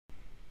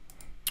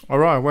All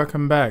right,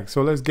 welcome back.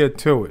 So let's get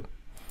to it.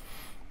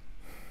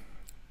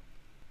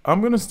 I'm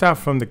gonna start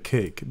from the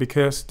kick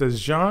because the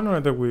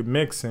genre that we're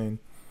mixing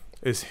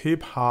is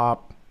hip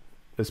hop,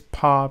 is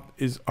pop,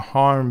 is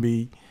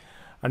R&B,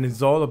 and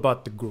it's all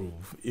about the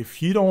groove.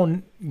 If you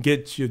don't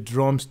get your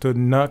drums to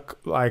knock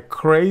like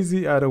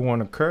crazy, I don't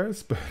want to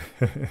curse, but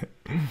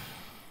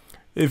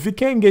if you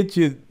can't get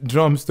your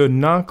drums to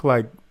knock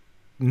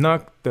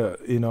the,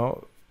 you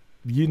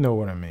know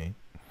what I mean.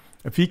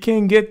 If you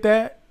can't get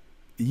that,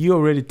 you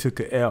already took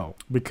a L,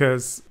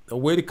 because the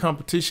way the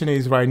competition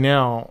is right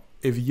now,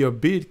 if your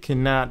beat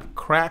cannot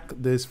crack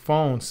these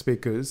phone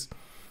speakers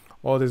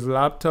or these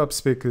laptop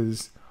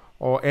speakers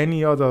or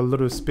any other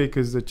little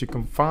speakers that you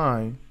can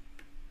find,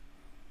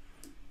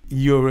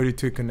 you already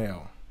took an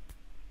L.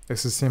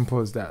 It's as simple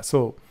as that.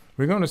 So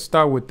we're going to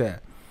start with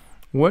that.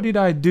 What did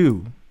I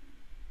do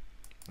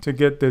to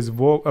get this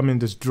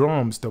this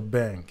drums to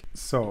bang?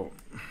 So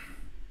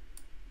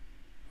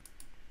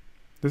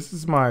this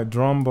is my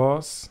drum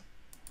boss.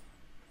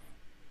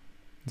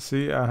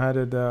 See, I had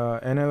it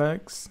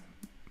NLX.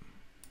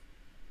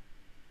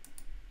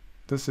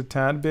 Just a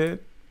tad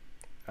bit,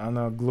 and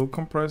a glue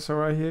compressor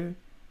right here,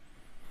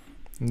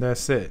 and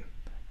that's it.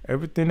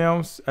 Everything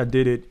else I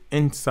did it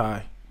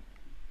inside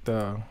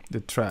the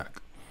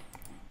track.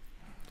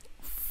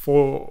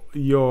 For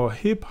your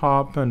hip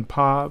hop and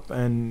pop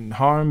and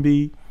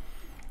R&B,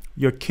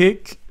 your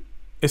kick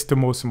is the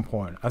most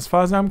important. As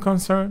far as I'm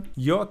concerned,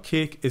 your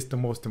kick is the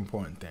most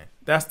important thing.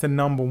 That's the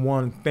number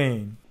one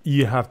thing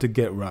you have to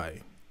get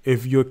right.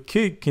 If your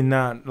kick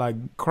cannot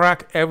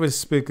crack every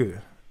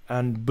speaker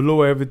and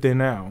blow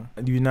everything out,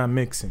 you're not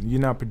mixing, you're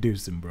not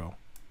producing, bro.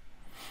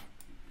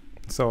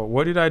 So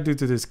what did I do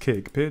to this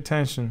kick? Pay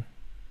attention.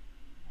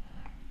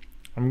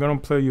 I'm gonna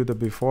play you the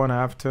before and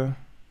after.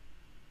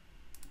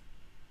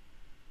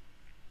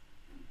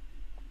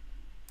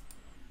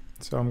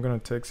 So I'm gonna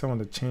take some of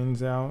the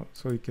chains out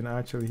so you can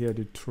actually hear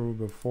the true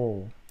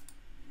before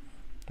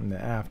and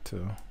the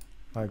after,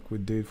 like we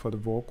did for the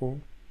vocal.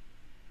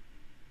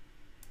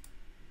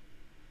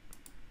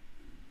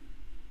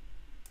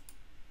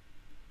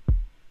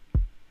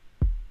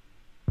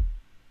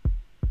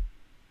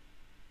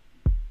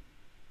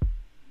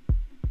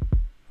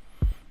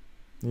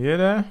 You hear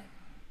that?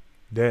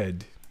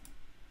 Dead.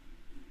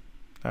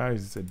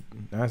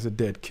 That's a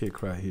dead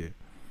kick right here.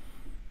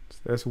 So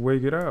let's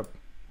wake it up.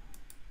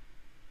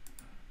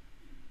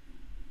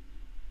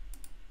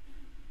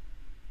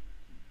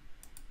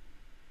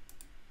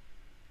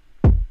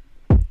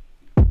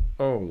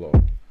 Oh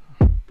Lord.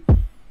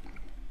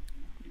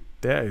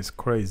 That is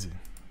crazy.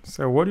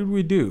 So what did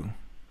we do?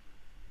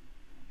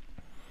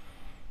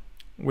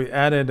 We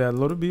added a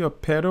little bit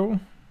of pedal.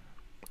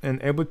 In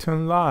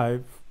Ableton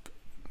Live,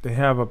 they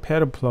have a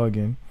pedal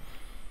plugin,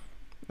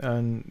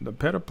 and the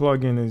pedal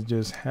plugin is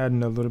just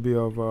adding a little bit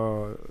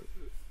of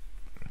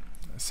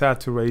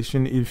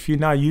saturation. If you're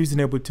not using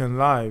Ableton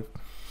Live,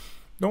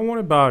 don't worry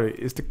about it.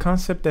 It's the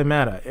concept that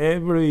matters.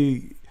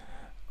 Every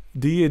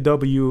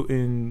DAW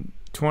in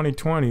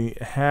 2020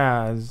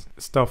 has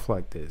stuff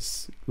like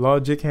this.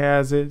 Logic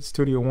has it,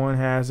 Studio One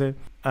has it,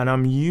 and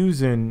I'm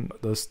using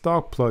the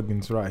stock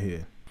plugins right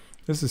here.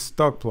 This is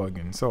stock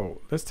plugin.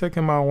 So let's take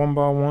them out one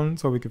by one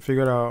so we can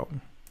figure out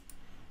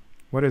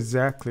what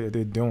exactly are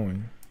they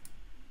doing.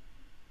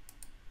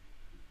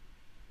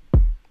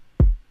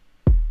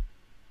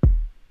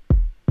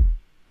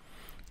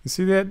 You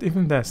see that?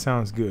 Even that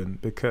sounds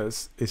good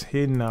because it's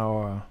hitting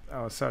our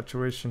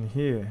saturation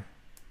here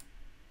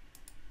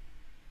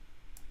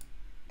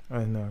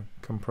and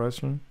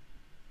compression.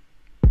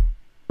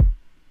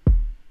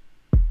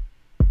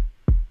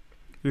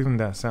 Even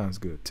that sounds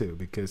good too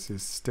because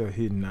it's still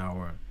hitting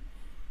our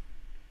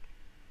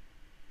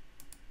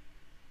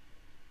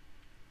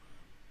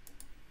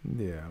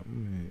yeah.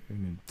 We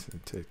need to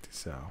take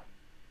this out.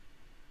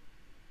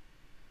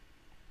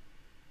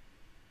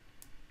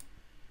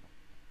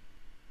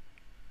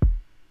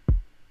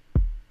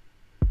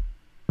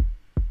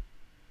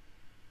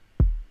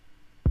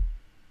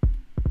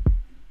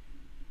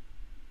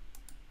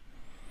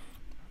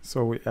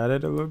 So we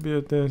added a little bit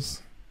of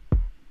this.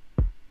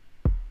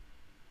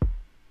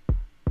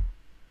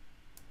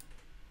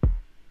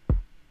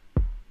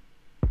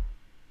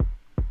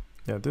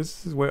 Yeah,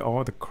 this is where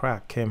all the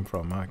crack came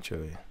from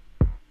actually.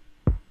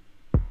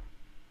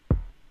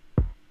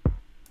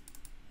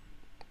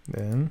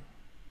 Then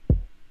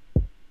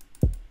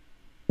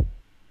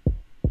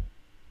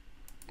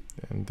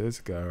this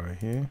guy right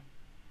here.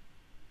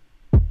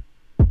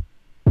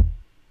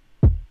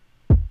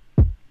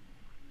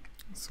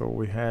 So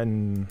we had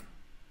an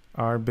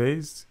R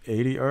bass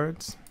 80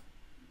 Hz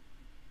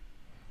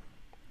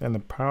and the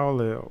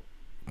parallel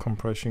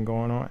compression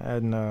going on,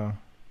 adding a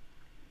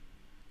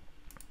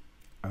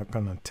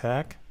an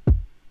attack.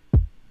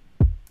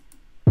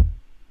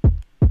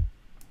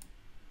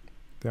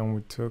 Then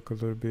we took a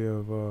little bit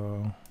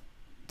of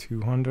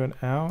 200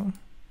 out.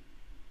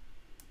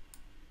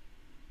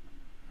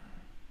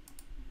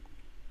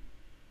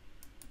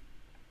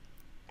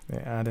 They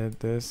added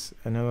this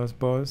NOBS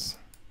buzz.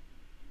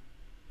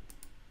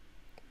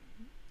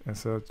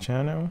 Cancel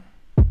channel.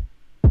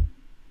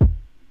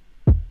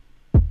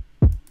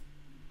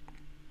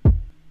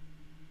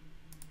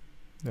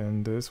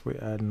 Then this we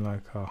adding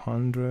like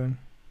 100.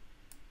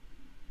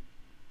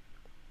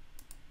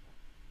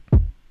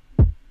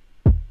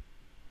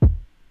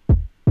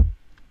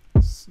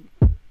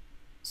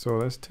 So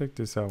let's take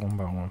this out one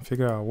by one.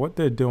 Figure out what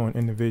they're doing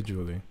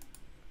individually.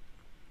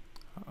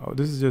 Oh,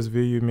 this is just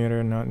VU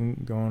meter,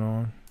 nothing going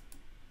on.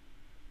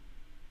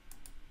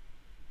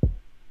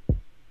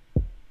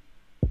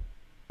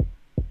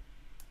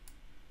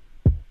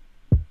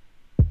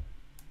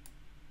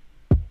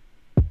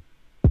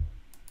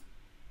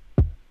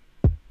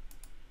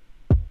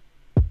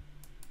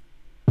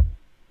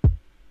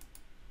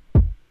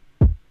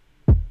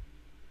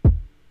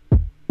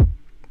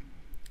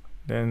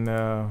 Then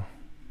the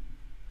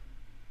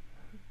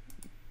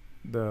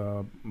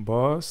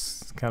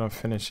boss kind of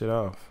finish it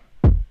off.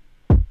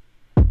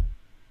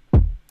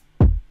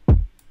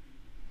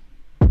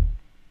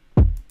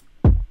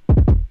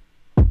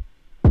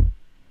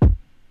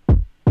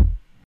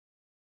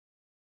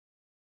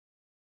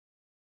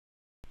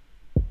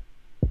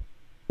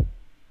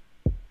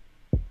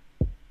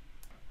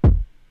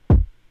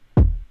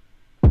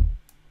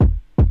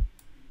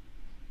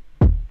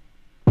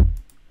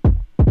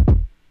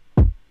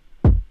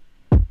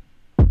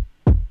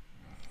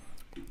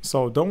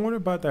 So don't worry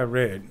about that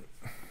red.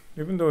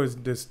 Even though it's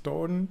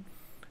distorting,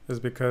 it's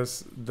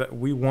because that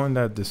we want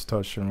that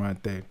distortion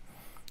right there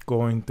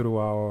going through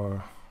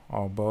our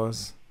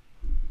buzz,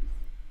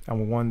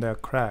 and we want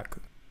that crack.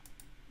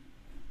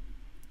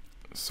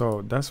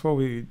 So that's what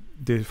we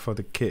did for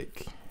the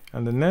kick.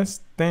 And the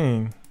next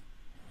thing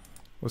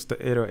was the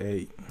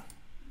 808.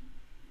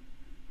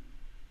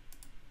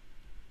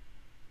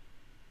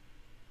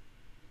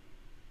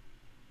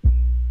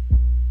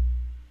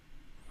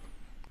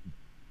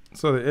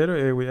 So the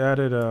 808, we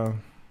added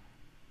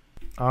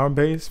our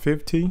bass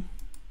 50,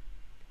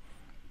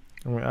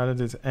 and we added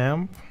this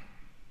amp.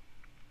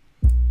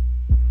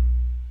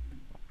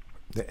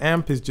 The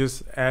amp is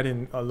just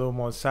adding a little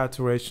more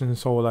saturation,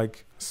 so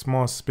like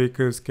small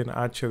speakers can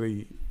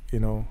actually, you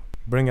know,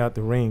 bring out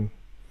the ring.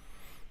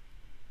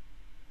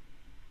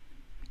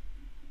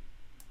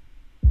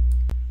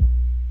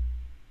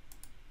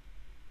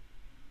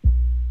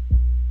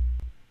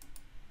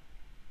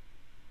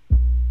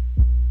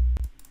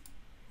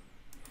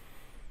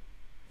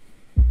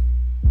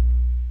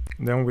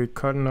 Then we're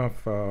cutting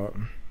off the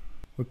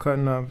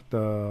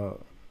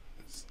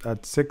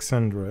at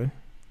 600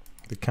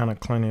 to kind of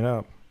clean it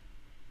up.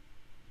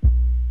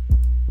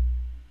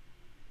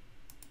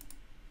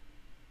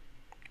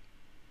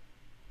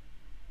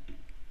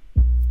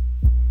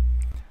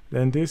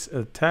 Then this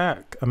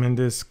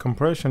this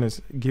compression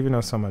is giving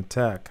us some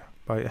attack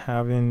by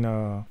having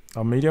a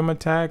medium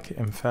attack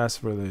and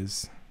fast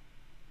release.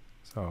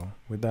 So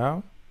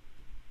without,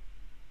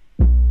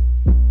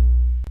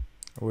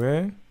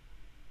 with.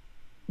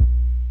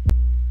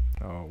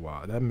 Oh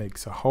wow, that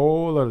makes a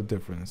whole lot of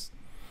difference.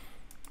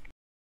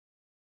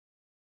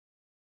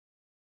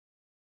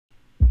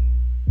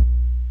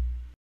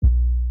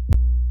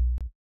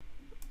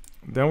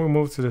 Then we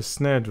move to the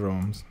snare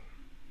drums.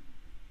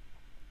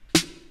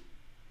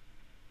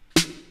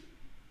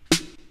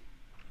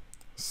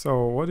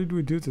 So what did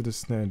we do to the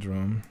snare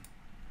drum?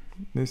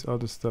 This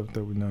other stuff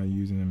that we're not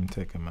using, let me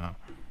take them out.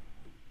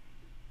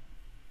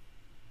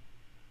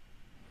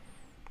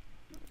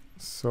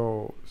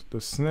 So the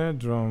snare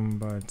drum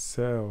by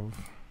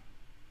itself,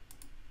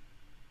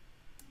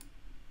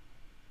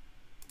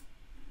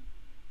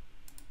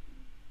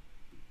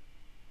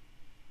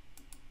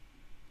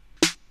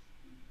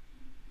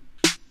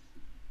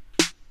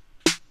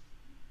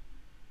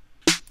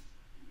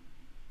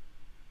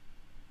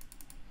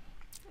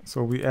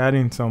 so we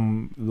adding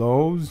some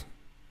lows.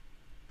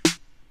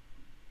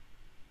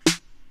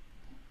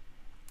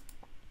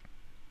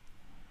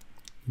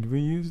 Did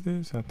we use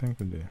this? I think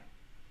we did.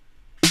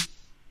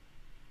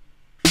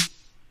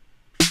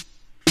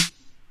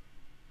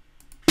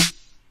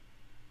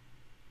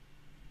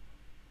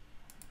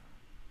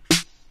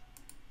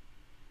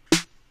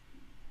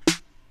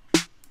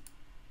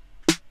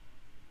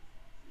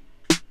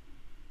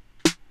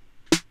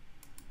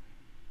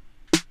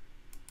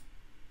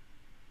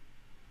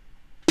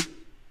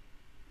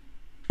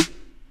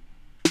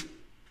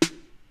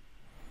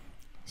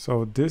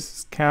 So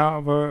this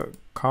carver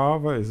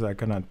is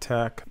like an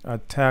attack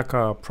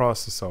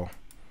processor.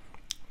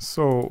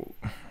 So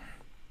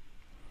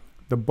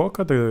the bulk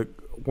of the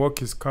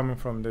work is coming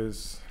from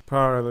this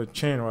parallel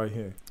chain right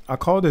here. I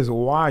call this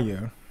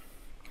wire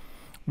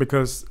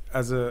because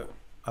as a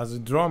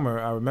drummer,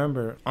 I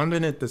remember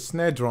underneath the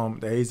snare drum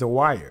there is a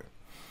wire,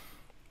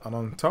 and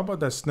on top of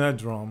the snare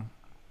drum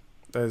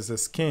there's a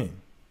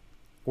skin,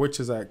 which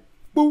is like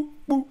boop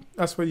boop.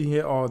 That's where you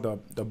hear all the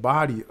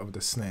body of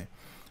the snare.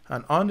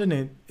 And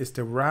underneath is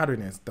the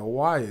rattleness, the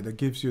wire that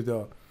gives you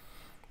the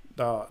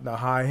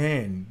high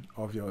end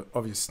of your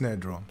snare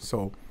drum.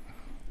 So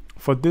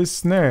for this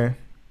snare,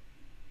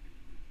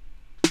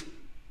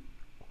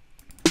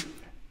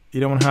 you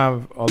don't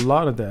have a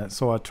lot of that.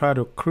 So I try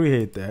to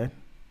create that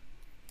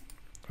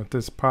with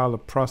this parallel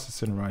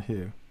processing right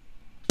here.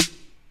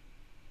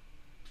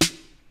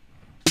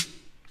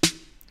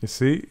 You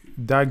see,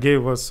 that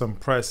gave us some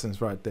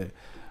presence right there.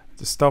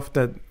 The stuff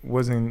that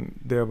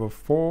wasn't there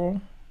before,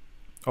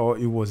 or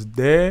it was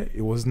there,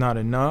 it was not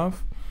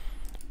enough.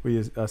 We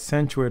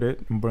accentuate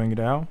it and bring it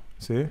out.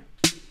 See?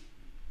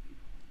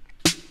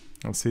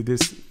 And see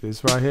this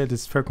right here,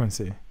 this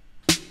frequency.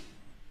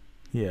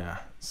 Yeah.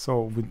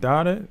 So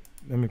without it,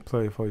 let me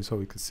play it for you so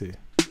we can see.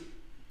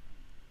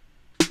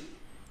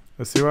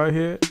 Let's see right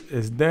here,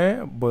 it's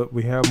there, but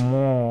we have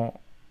more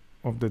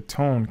of the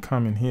tone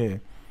coming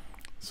here.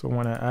 So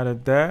when I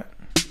added that,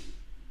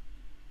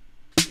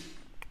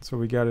 so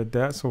we got it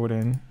that, so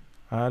then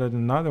I added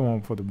another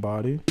one for the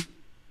body.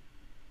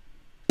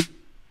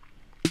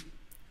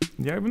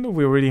 Yeah, even though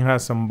we already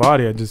have some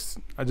body, I just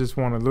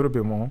want a little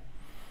bit more.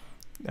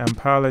 And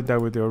parallel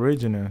that with the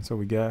original. So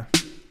we got,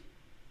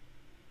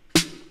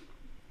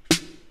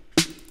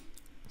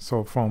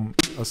 so from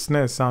a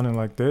snare sounding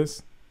like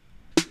this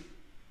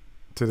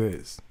to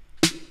this.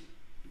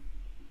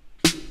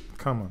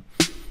 Come on.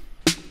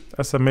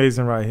 That's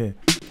amazing right here.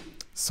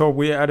 So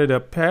we added a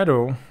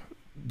pedal,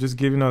 just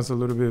giving us a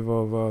little bit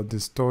of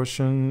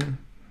distortion,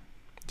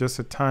 just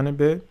a tiny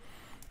bit.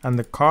 And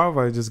the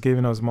carver is just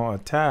giving us more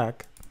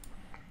attack.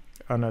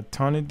 And I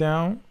turned it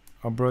down.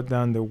 I brought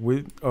down the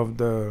width of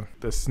the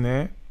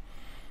snare.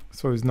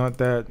 So it's not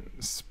that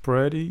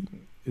spready.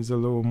 It's a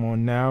little more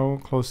narrow,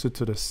 closer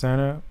to the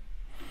center.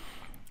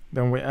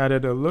 Then we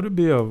added a little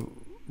bit of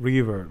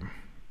reverb.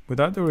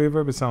 Without the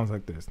reverb, it sounds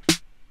like this.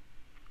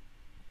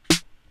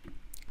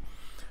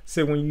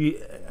 So when you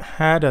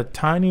add a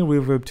tiny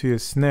reverb to your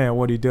snare,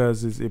 what it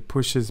does is it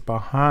pushes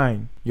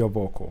behind your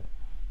vocal.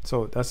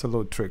 So that's a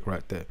little trick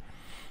right there.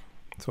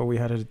 So we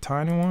added a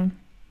tiny one.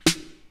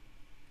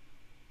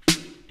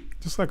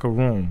 Just like a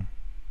room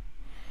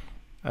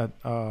at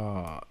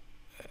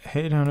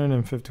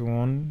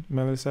 851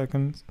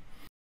 milliseconds.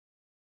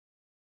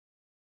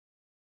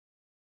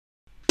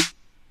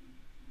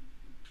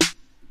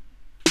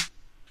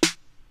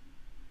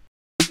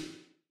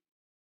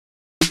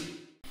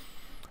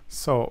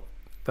 So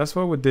that's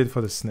what we did for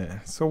the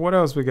snare. So what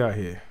else we got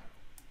here?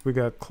 We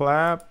got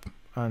clap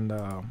and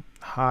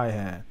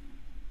hi-hat.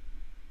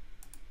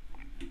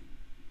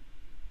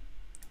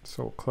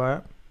 So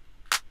clap.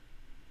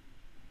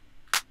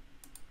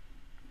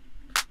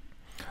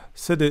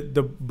 So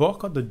the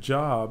bulk of the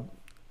job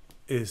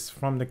is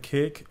from the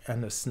kick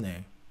and the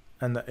snare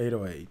and the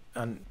 808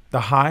 and the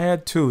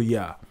hi-hat too,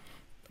 yeah.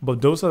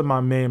 But those are my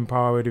main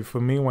priority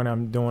for me when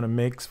I'm doing a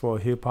mix for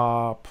hip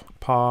hop,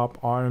 pop,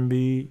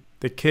 R&B.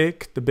 The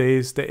kick, the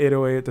bass, the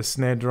 808, the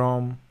snare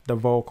drum, the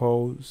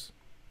vocals.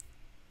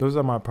 Those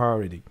are my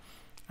priority.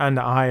 And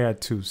the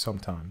hi-hat too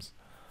sometimes.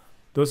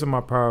 Those are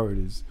my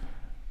priorities.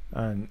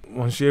 And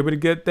once you're able to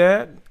get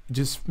that,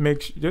 just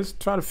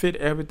try to fit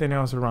everything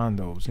else around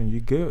those and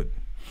you're good.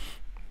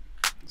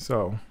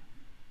 So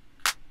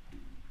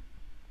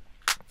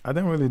I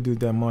didn't really do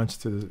that much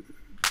to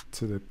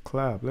the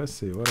clap. Let's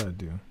see what I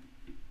do.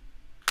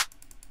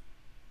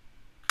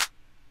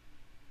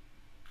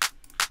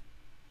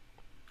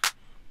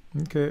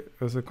 Okay,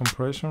 there's a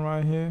compression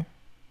right here.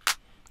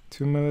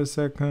 2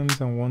 milliseconds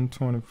and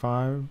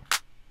 125.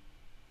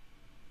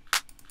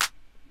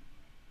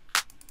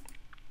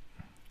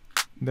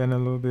 Then a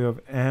little bit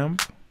of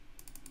amp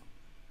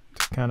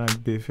to kind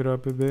of beef it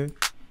up a bit.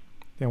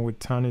 Then we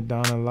turn it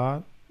down a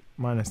lot,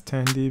 minus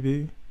 10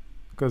 dB,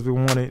 because we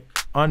want it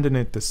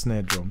underneath the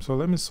snare drum. So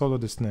let me solo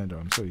the snare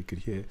drum so you could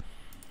hear.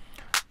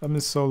 Let me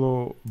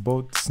solo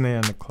both snare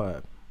and the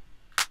clap.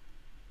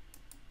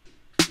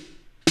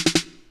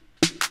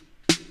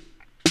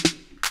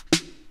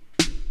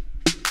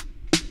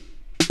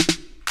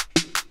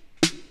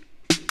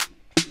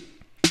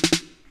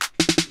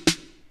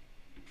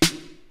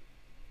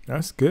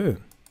 That's good.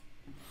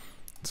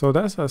 So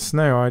that's a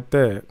snare right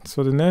there.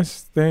 So the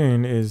next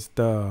thing is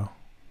the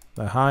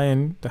high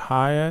end, the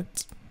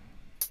hi-hat.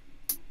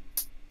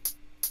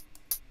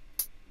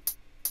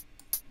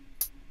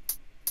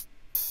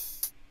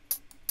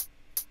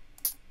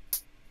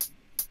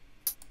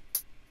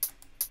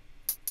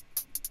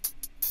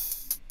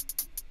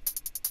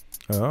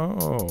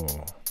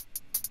 Oh.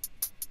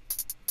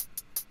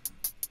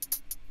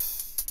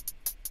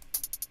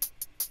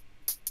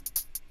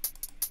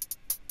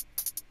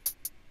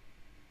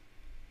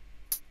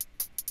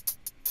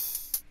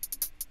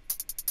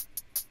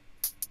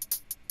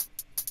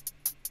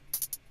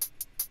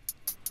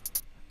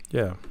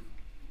 Yeah,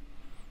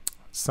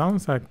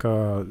 sounds like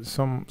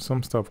some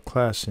stuff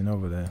clashing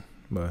over there,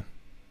 but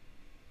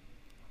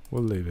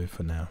we'll leave it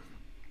for now.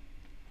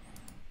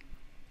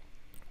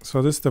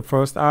 So this is the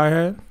first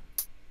hi-hat.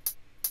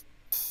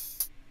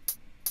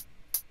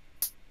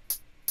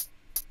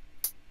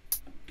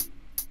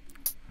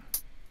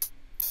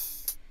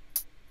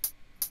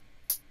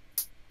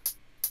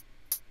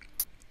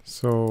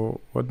 So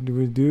what do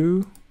we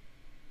do?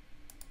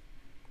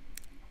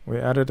 We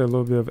added a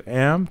little bit of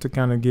amp to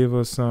kind of give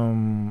us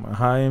some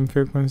high end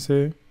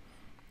frequency.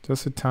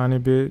 just a tiny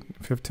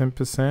bit,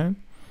 15%.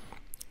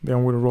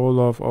 Then we'll roll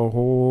off a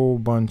whole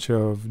bunch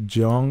of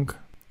junk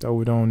that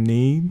we don't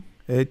need.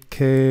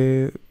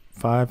 8K,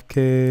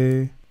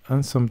 5K,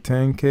 and some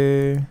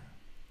 10K,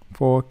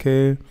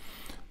 4K.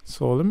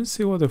 So let me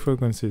see what the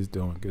frequency is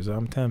doing, because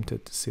I'm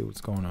tempted to see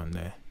what's going on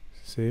there.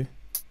 See?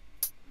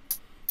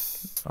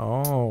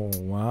 Oh,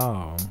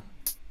 wow.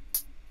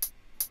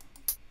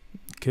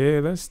 Okay,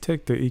 let's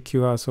take the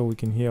EQ out so we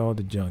can hear all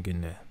the junk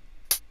in there.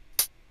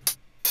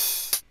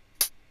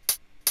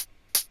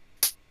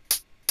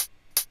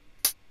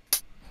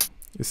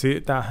 You see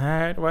that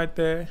hi-hat right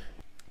there?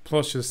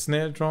 Plus your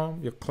snare drum,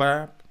 your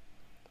clap,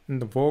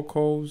 and the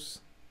vocals,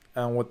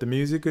 and what the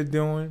music is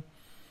doing.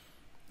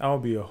 That'll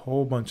be a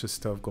whole bunch of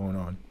stuff going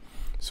on.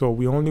 So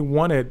we only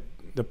wanted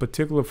the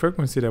particular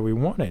frequency that we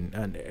wanted,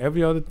 and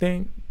every other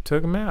thing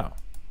took them out.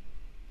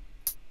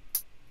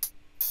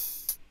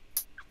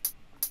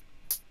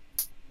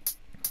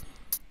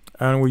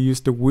 And we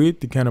used the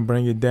width to kind of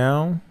bring it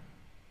down,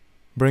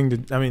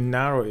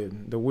 narrow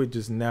it. The width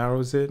just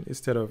narrows it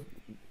instead of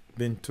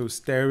being too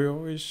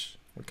stereo-ish.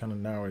 We kind of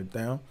narrow it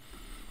down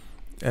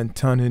and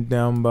turn it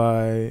down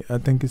by, I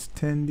think it's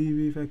 10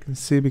 dB if I can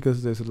see,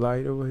 because there's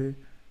light over here.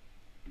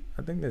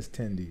 I think that's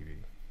 10 dB.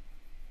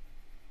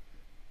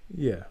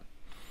 Yeah.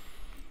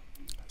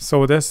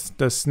 So that's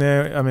the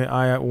snare.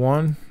 I at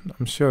 1.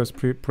 I'm sure it's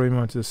pretty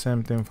much the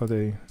same thing for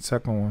the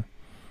second one.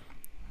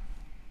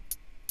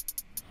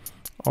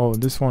 Oh,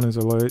 this one is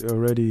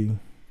already.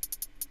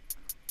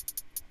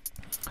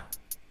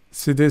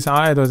 See, this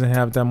eye doesn't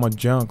have that much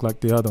junk like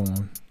the other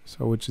one,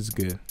 so which is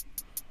good.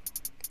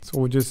 So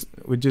we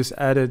just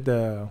added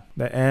the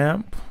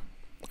amp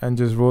and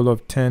just roll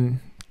up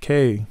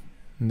 10K,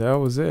 and that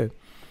was it.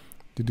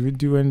 Did we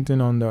do anything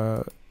on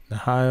the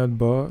hi-hat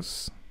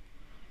bus?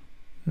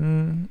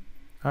 Added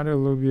a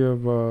little bit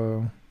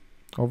of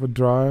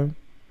overdrive,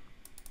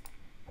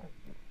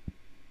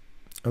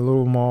 a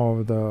little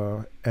more of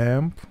the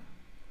amp,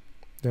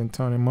 then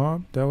turn him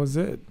up. That was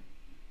it.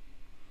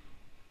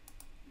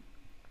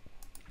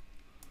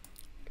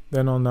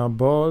 Then on the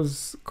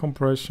bus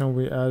compression,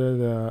 we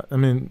added,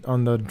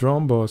 on the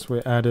drum bus, we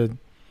added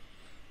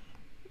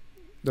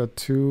the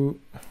 2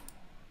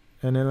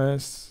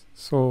 NLS.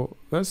 So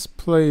let's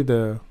play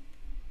the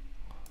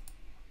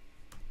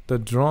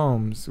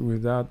drums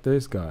without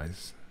this,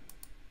 guys.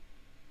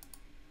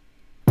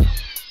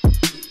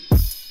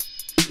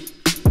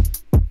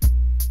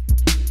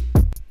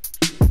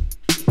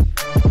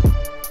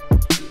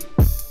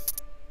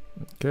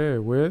 Okay,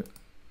 with.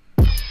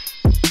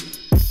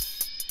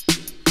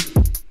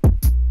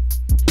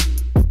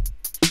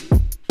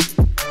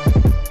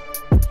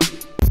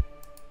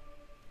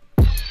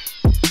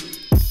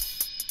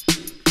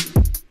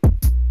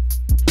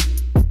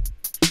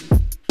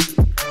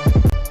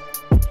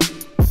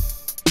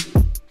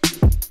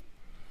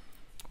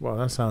 Wow,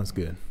 that sounds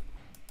good.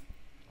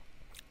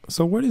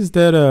 So what is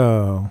that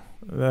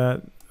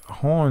that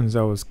horns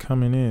that was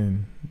coming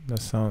in? That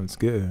sounds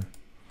good.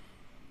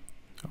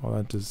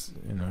 I'll just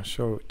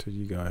show it to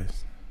you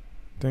guys.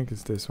 I think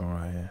it's this one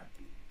right here.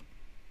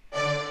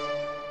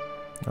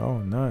 Oh,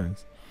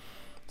 nice.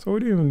 So we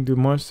didn't even do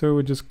much, so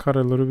we just cut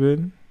a little bit,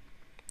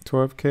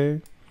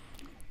 12K,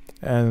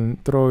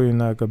 and throw in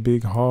like a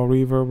big hall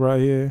reverb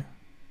right here.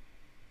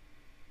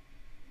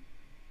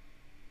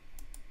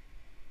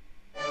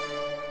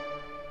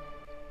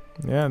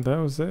 Yeah, that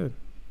was it.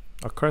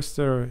 A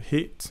Crester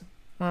hit.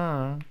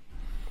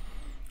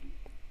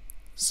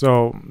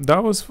 So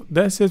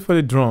that's it for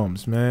the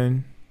drums,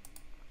 man.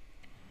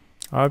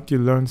 I hope you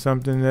learned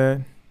something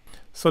there.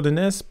 So the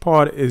next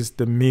part is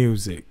the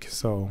music.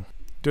 So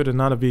do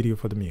another video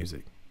for the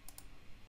music.